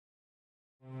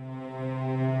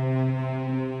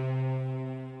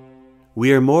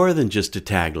We are more than just a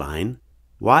tagline.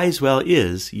 WizeWell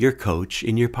is your coach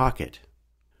in your pocket.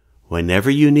 Whenever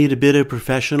you need a bit of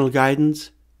professional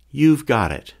guidance, you've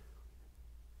got it.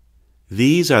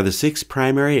 These are the 6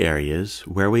 primary areas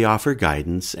where we offer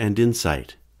guidance and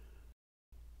insight.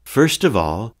 First of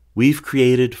all, we've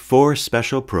created 4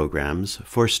 special programs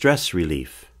for stress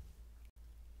relief,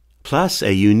 plus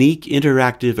a unique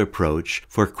interactive approach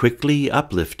for quickly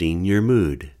uplifting your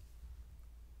mood.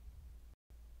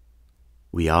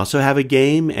 We also have a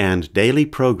game and daily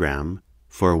program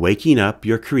for waking up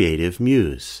your creative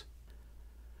muse.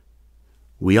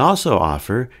 We also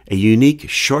offer a unique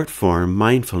short-form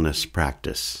mindfulness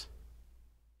practice.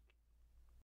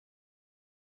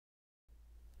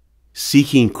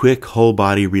 Seeking quick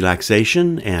whole-body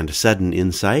relaxation and sudden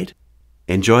insight?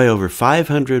 Enjoy over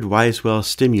 500 WizeWell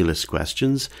stimulus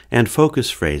questions and focus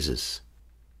phrases,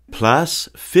 plus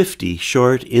 50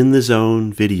 short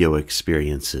in-the-zone video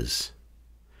experiences.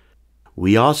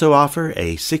 We also offer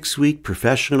a 6-week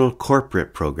professional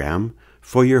corporate program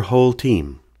for your whole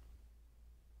team.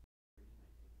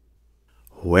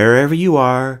 Wherever you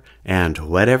are and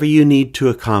whatever you need to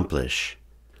accomplish,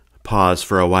 pause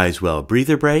for a WizeWell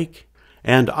breather break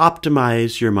and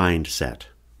optimize your mindset.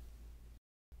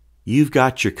 You've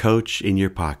got your coach in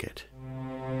your pocket.